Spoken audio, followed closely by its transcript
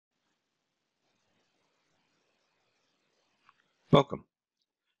Welcome,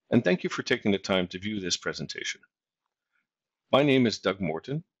 and thank you for taking the time to view this presentation. My name is Doug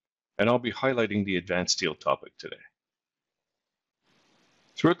Morton, and I'll be highlighting the advanced steel topic today.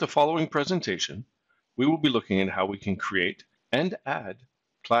 Throughout the following presentation, we will be looking at how we can create and add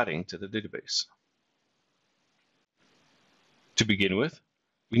cladding to the database. To begin with,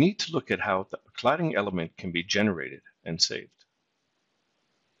 we need to look at how the cladding element can be generated and saved.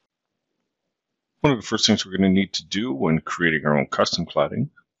 One of the first things we're going to need to do when creating our own custom cladding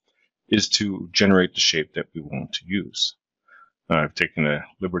is to generate the shape that we want to use. I've taken the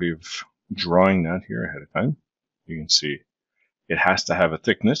liberty of drawing that here ahead of time. You can see it has to have a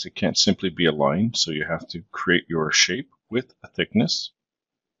thickness. It can't simply be a line, so you have to create your shape with a thickness.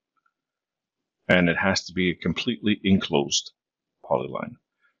 And it has to be a completely enclosed polyline.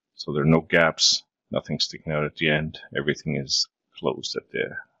 So there are no gaps, nothing sticking out at the end. Everything is closed at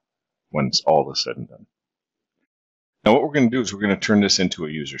when it's all is said and done. Now what we're going to do is we're going to turn this into a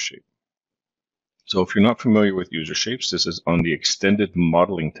user shape. So if you're not familiar with user shapes, this is on the extended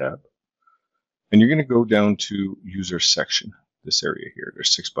modeling tab. And you're going to go down to user section, this area here.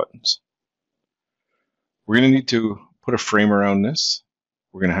 There's 6 buttons. We're going to need to put a frame around this.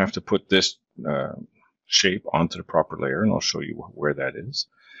 We're going to have to put this shape onto the proper layer, and I'll show you where that is.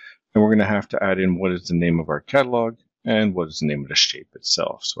 And we're going to have to add in what is the name of our catalog and what is the name of the shape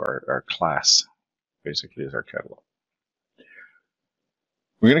itself. So our class basically is our catalog.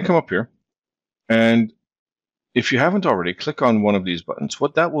 We're going to come up here, and if you haven't already, click on one of these buttons.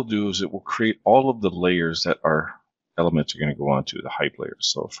 What that will do is it will create all of the layers that our elements are going to go onto, the height layers.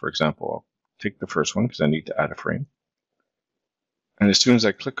 So for example, I'll take the first one because I need to add a frame. And as soon as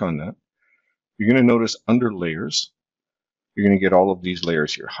I click on that, you're going to notice under layers, you're going to get all of these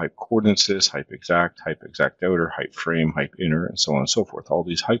layers here: height coordinates, height exact outer, height frame, height inner, and so on and so forth. All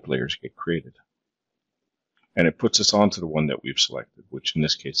these height layers get created. And it puts us onto the one that we've selected, which in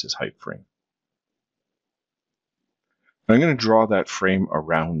this case is height frame. I'm going to draw that frame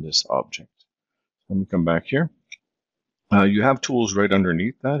around this object. Let me come back here. You have tools right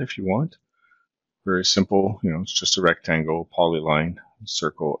underneath that if you want. Very simple, it's just a rectangle, polyline,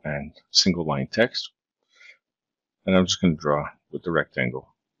 circle, and single line text. And I'm just going to draw with the rectangle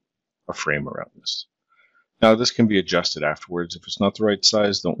a frame around this. Now this can be adjusted afterwards. If it's not the right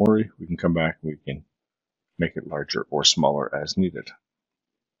size, don't worry. We can come back and we can make it larger or smaller as needed.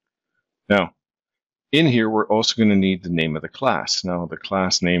 Now, in here, we're also going to need the name of the class. Now, the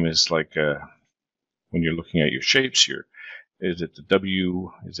class name is like when you're looking at your shapes here. Is it the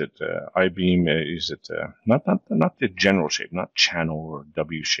W? Is it I-beam? Is it not the general shape, not channel or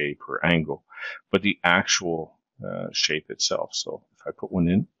W shape or angle, but the actual shape itself? So if I put one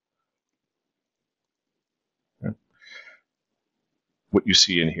in, okay, what you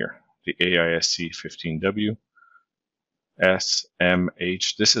see in here, the AISC 15W,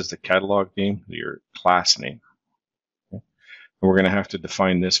 SMH, this is the catalog name, your class name. Okay? And we're going to have to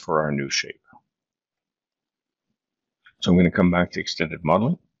define this for our new shape. So I'm going to come back to extended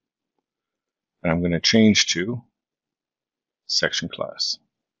modeling, and I'm going to change to section class.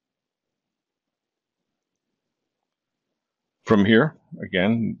 From here,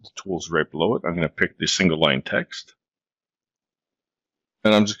 again, the tool's right below it. I'm going to pick the single line text,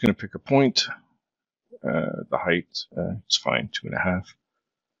 and I'm just going to pick a point. The height, it's fine, 2.5.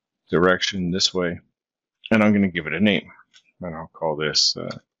 Direction this way, and I'm going to give it a name, and I'll call this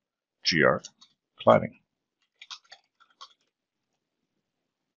GR cladding.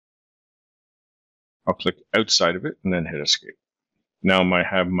 I'll click outside of it and then hit escape. Now I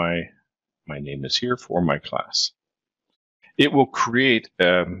have my name is here for my class. It will create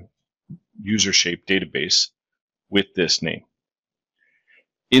a user shape database with this name.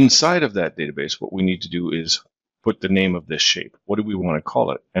 Inside of that database, what we need to do is put the name of this shape. What do we want to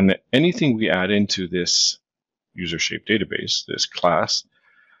call it? And anything we add into this user shape database, this class,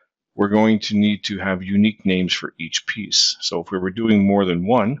 we're going to need to have unique names for each piece. So if we were doing more than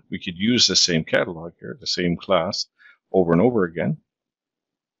one, we could use the same catalog here, the same class, over and over again.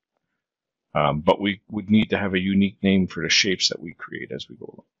 But we would need to have a unique name for the shapes that we create as we go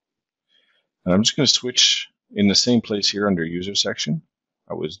along. And I'm just going to switch in the same place here under user section.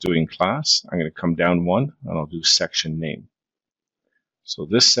 I was doing class. I'm going to come down one, and I'll do section name. So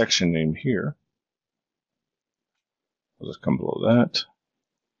this section name here, I'll just come below that.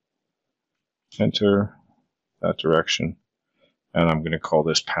 Enter that direction, and I'm going to call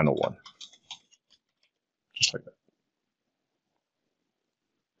this panel 1, just like that.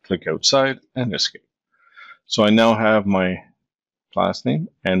 Click outside and escape. So I now have my class name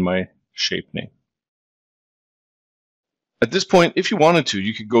and my shape name. At this point, if you wanted to,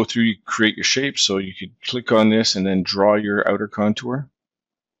 you could go through, you create your shape. So you could click on this and then draw your outer contour.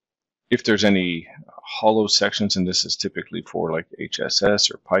 If there's any hollow sections, and this is typically for like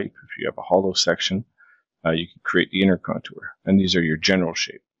HSS or pipe, if you have a hollow section, you can create the inner contour. And these are your general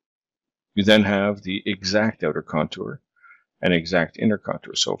shape. You then have the exact outer contour and exact inner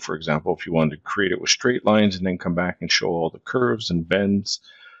contour. So for example, if you wanted to create it with straight lines and then come back and show all the curves and bends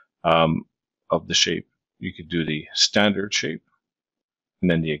of the shape, you could do the standard shape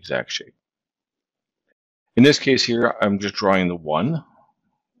and then the exact shape. In this case here, I'm just drawing the one.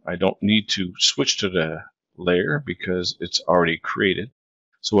 I don't need to switch to the layer because it's already created.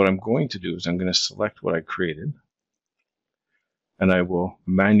 So what I'm going to do is I'm going to select what I created and I will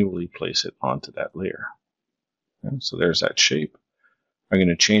manually place it onto that layer. Okay, so there's that shape. I'm going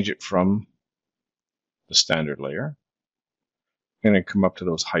to change it from the standard layer. I'm going to come up to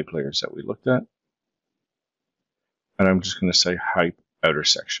those hype layers that we looked at. And I'm just going to say hype outer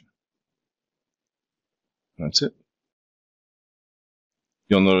section. That's it.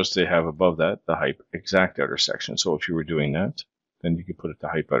 You'll notice they have above that the hype exact outer section. So if you were doing that, then you could put it to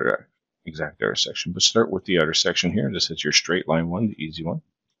hype outer exact outer section. But start with the outer section here. This is your straight line one, the easy one.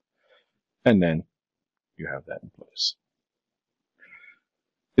 And then you have that in place.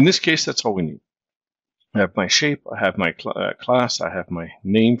 In this case, that's all we need. I have my shape, I have my class, I have my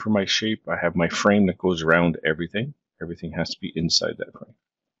name for my shape, I have my frame that goes around everything. Everything has to be inside that frame.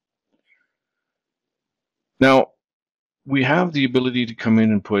 Now, we have the ability to come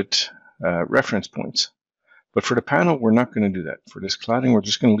in and put reference points. But for the panel, we're not going to do that. For this cladding, we're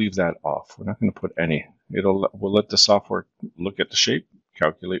just going to leave that off. We're not going to put any. We'll let the software look at the shape,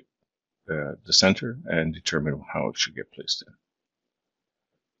 calculate the center, and determine how it should get placed in.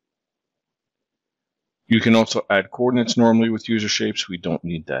 You can also add coordinates normally with user shapes. We don't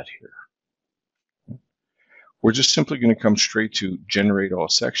need that here. We're just simply going to come straight to generate all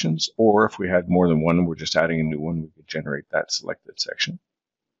sections, or if we had more than one, we're just adding a new one, we could generate that selected section.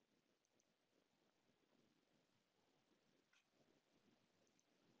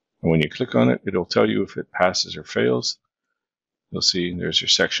 And when you click on it, it'll tell you if it passes or fails. You'll see there's your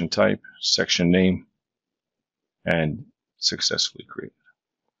section type, section name, and successfully created.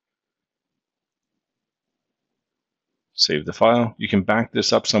 Save the file. You can back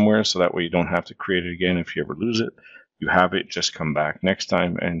this up somewhere so that way you don't have to create it again if you ever lose it. You have it, just come back next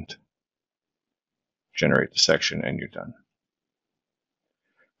time and generate the section and you're done.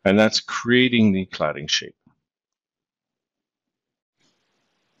 And that's creating the cladding shape.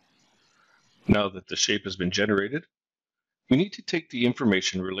 Now that the shape has been generated, we need to take the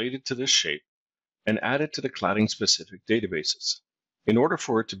information related to this shape and add it to the cladding specific databases in order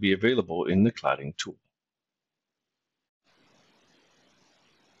for it to be available in the cladding tool.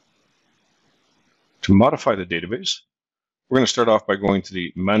 To modify the database, we're going to start off by going to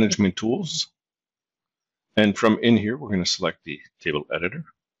the Management Tools. And from in here, we're going to select the Table Editor.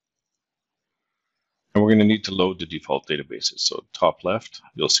 And we're going to need to load the default databases. So top left,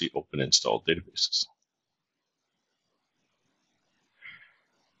 you'll see Open Installed Databases.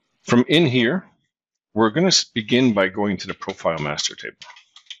 From in here, we're going to begin by going to the Profile Master table.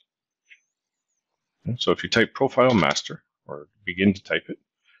 So if you type Profile Master, or begin to type it,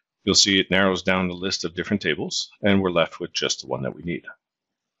 you'll see it narrows down the list of different tables, and we're left with just the one that we need.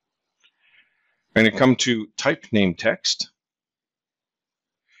 I'm going to come to Type Name Text.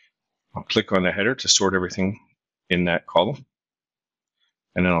 I'll click on the header to sort everything in that column.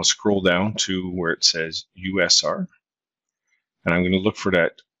 And then I'll scroll down to where it says USR. And I'm going to look for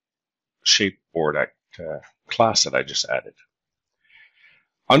that shape or that class that I just added.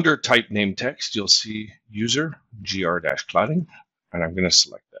 Under Type Name Text, you'll see User GR-Cladding, and I'm going to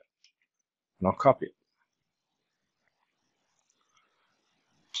select that. And I'll copy it.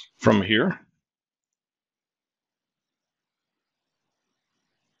 From here,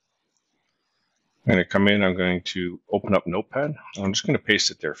 I'm going to come in, I'm going to open up Notepad. I'm just going to paste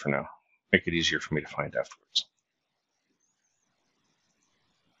it there for now, make it easier for me to find afterwards.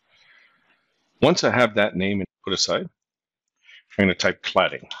 Once I have that name put aside, I'm going to type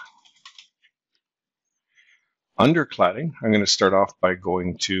cladding. Under cladding, I'm going to start off by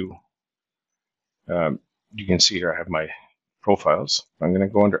going to, you can see here I have my profiles. I'm going to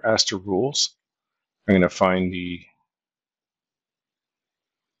go under Aster Rules. I'm going to find the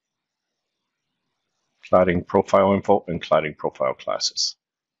Cladding Profile Info and Cladding Profile Classes.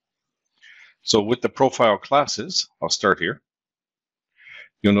 So with the profile classes, I'll start here.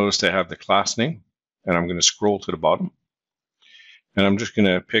 You'll notice they have the class name, and I'm going to scroll to the bottom. And I'm just going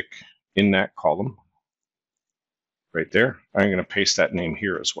to pick in that column right there. I'm going to paste that name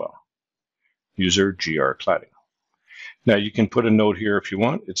here as well. User GR Cladding. Now you can put a note here if you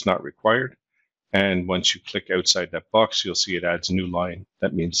want. It's not required. And once you click outside that box, you'll see it adds a new line.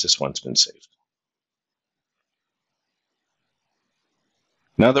 That means this one's been saved.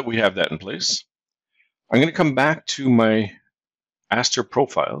 Now that we have that in place, I'm going to come back to my Aster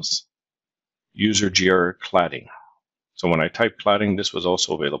profiles, user gr cladding. So when I type cladding, this was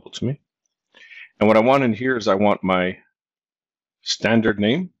also available to me. And what I want in here is I want my standard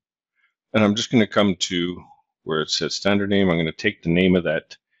name. And I'm just going to come to where it says standard name. I'm going to take the name of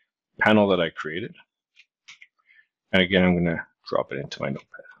that panel that I created. And again, I'm going to drop it into my notepad.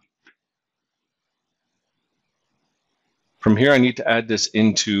 From here, I need to add this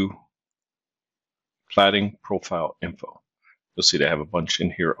into Cladding Profile Info. You'll see they have a bunch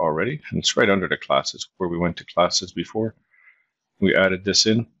in here already, and it's right under the classes where we went to classes before. We added this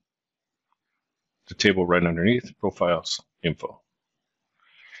in the table right underneath Profiles Info.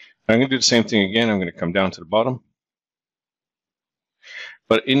 I'm going to do the same thing again. I'm going to come down to the bottom.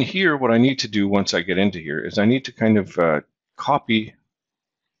 But in here, what I need to do once I get into here is I need to kind of copy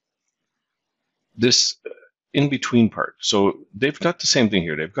this in-between part. So they've got the same thing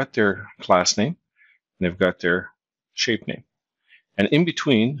here. They've got their class name, and they've got their shape name. And in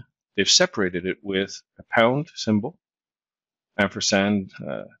between, they've separated it with a pound symbol, ampersand,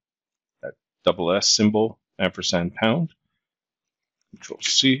 that double S symbol, ampersand pound. Control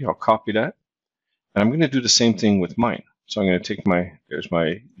C, I'll copy that. And I'm going to do the same thing with mine. So I'm going to take there's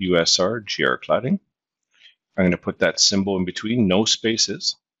my USR GR cladding. I'm going to put that symbol in between, no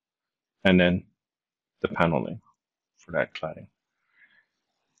spaces, and then the panel name for that cladding.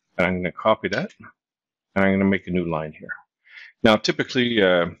 And I'm going to copy that, and I'm going to make a new line here. Now, typically,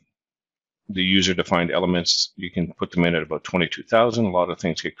 the user-defined elements, you can put them in at about 22,000. A lot of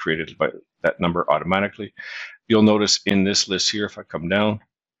things get created by that number automatically. You'll notice in this list here, if I come down,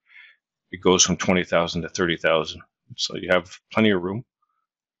 it goes from 20,000 to 30,000. So you have plenty of room.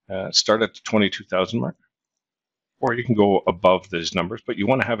 Start at the 22,000 mark, or you can go above those numbers, but you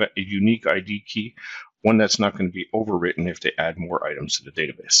want to have a unique ID key, one that's not going to be overwritten if they add more items to the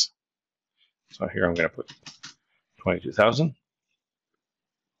database. So here I'm going to put 22,000.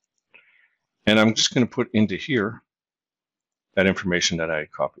 And I'm just going to put into here that information that I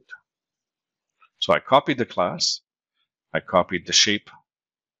copied. So I copied the class, I copied the shape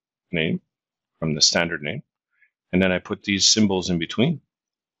name from the standard name, and then I put these symbols in between,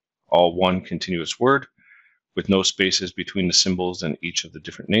 all one continuous word with no spaces between the symbols and each of the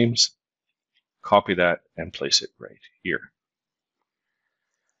different names. Copy that and place it right here.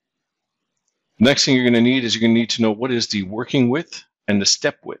 Next thing you're going to need is you're going to need to know what is the working width and the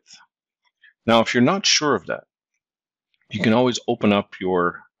step width. Now, if you're not sure of that, you can always open up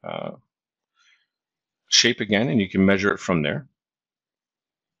your shape again, and you can measure it from there.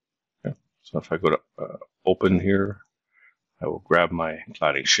 Okay. So if I go to open here, I will grab my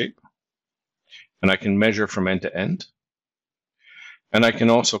cladding shape, and I can measure from end to end. And I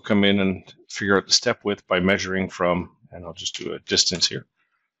can also come in and figure out the step width by measuring from, and I'll just do a distance here,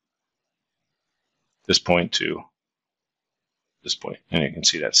 this point to this point, and you can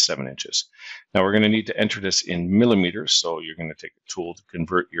see that's 7 inches. Now we're going to need to enter this in millimeters, so you're going to take a tool to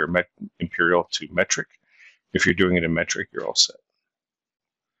convert your imperial to metric. If you're doing it in metric, you're all set.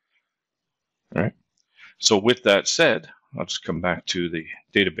 All right. So with that said, I'll just come back to the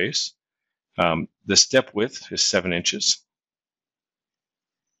database. The step width is 7 inches.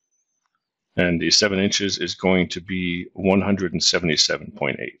 And the 7 inches is going to be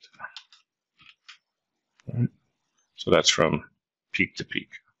 177.8. Right. So that's from peak to peak,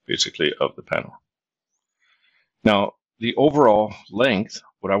 basically, of the panel. Now, the overall length,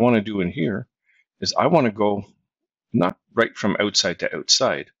 what I want to do in here is I want to go not right from outside to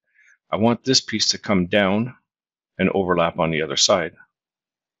outside. I want this piece to come down and overlap on the other side,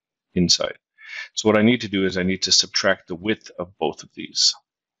 inside. So what I need to do is I need to subtract the width of both of these.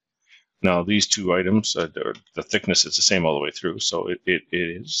 Now, these two items, the thickness is the same all the way through, so it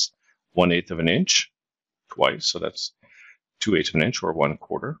is 1/8 of an inch twice, so that's 2/8 of an inch, or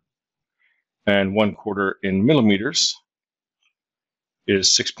 1/4. And 1/4 in millimeters is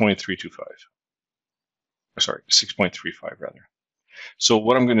 6.325. Sorry, 6.35 rather. So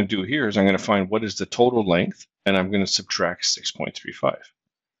what I'm going to do here is I'm going to find what is the total length, and I'm going to subtract 6.35.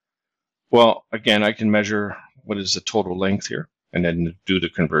 Well, again, I can measure what is the total length here, and then do the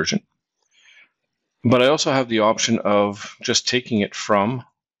conversion. But I also have the option of just taking it from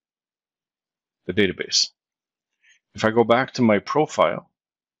the database. If I go back to my profile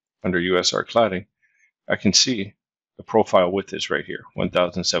under USR cladding, I can see the profile width is right here,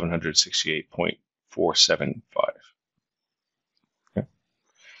 1,768.475. Okay.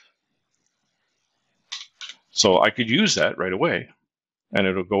 So I could use that right away, and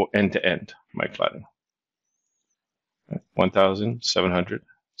it'll go end to end, my cladding.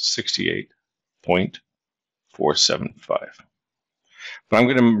 1,768.475. But I'm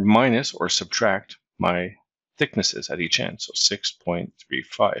going to minus or subtract my thicknesses at each end, so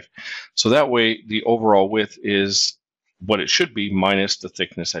 6.35. So that way the overall width is what it should be minus the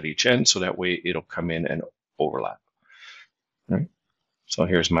thickness at each end, so that way it'll come in and overlap. Right? So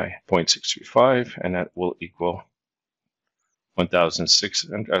here's my 0.635, and that will equal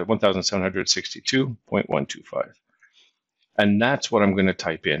 1,762.125. And that's what I'm going to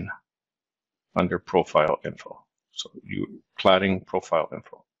type in under Profile Info. So Cladding Profile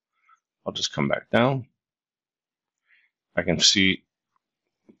Info. I'll just come back down. I can see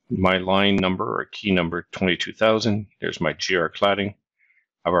my line number or key number 22,000. There's my GR cladding.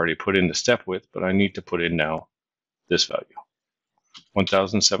 I've already put in the step width, but I need to put in now this value,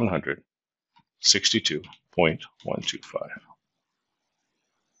 1,762.125.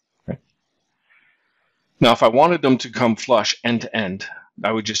 Okay. Now, if I wanted them to come flush end to end,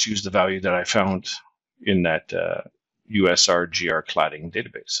 I would just use the value that I found in that USR GR cladding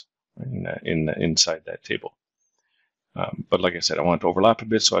database, right, inside that table. But like I said, I want to overlap a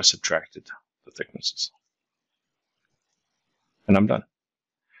bit, so I subtracted the thicknesses. And I'm done.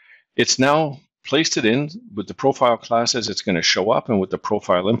 It's now placed it in with the profile classes. It's going to show up, and with the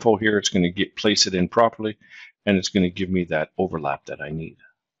profile info here, it's going to place it in properly, and it's going to give me that overlap that I need.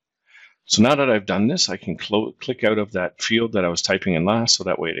 So now that I've done this, I can click out of that field that I was typing in last, so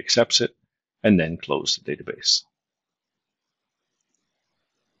that way it accepts it, and then close the database.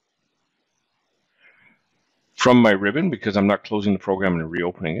 From my ribbon, because I'm not closing the program and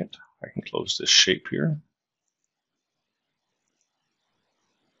reopening it, I can close this shape here.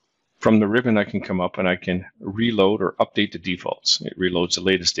 From the ribbon, I can come up and I can reload or update the defaults. It reloads the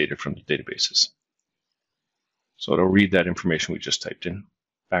latest data from the databases. So it'll read that information we just typed in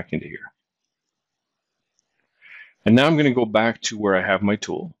back into here. And now I'm going to go back to where I have my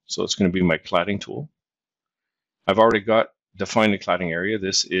tool. So it's going to be my cladding tool. I've already defined the cladding area.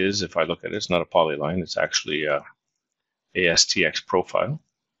 This is, if I look at it, it's not a polyline. It's actually a ASTX profile,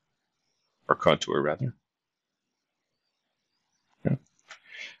 or contour rather. Okay.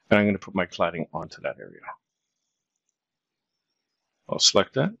 And I'm going to put my cladding onto that area. I'll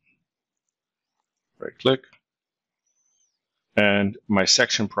select that, right click, and my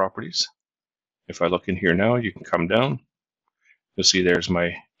section properties. If I look in here now, you can come down. You'll see there's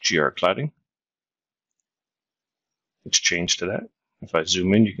my GR cladding. It's changed to that. If I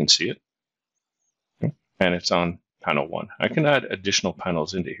zoom in, you can see it. Okay. And it's on panel 1. I can add additional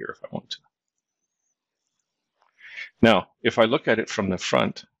panels into here if I want to. Now, if I look at it from the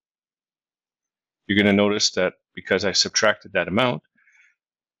front, you're going to notice that because I subtracted that amount,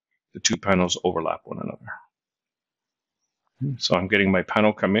 the two panels overlap one another. So I'm getting my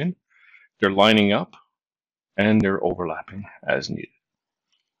panel come in, they're lining up, and they're overlapping as needed.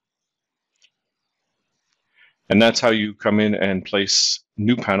 And that's how you come in and place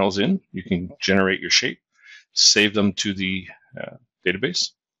new panels in. You can generate your shape, save them to the database,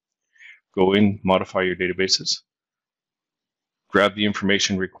 go in, modify your databases, grab the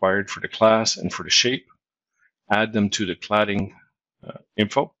information required for the class and for the shape, add them to the cladding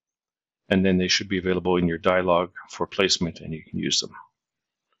info, and then they should be available in your dialog for placement, and you can use them.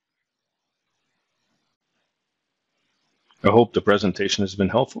 I hope the presentation has been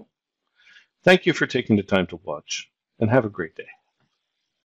helpful. Thank you for taking the time to watch, and have a great day.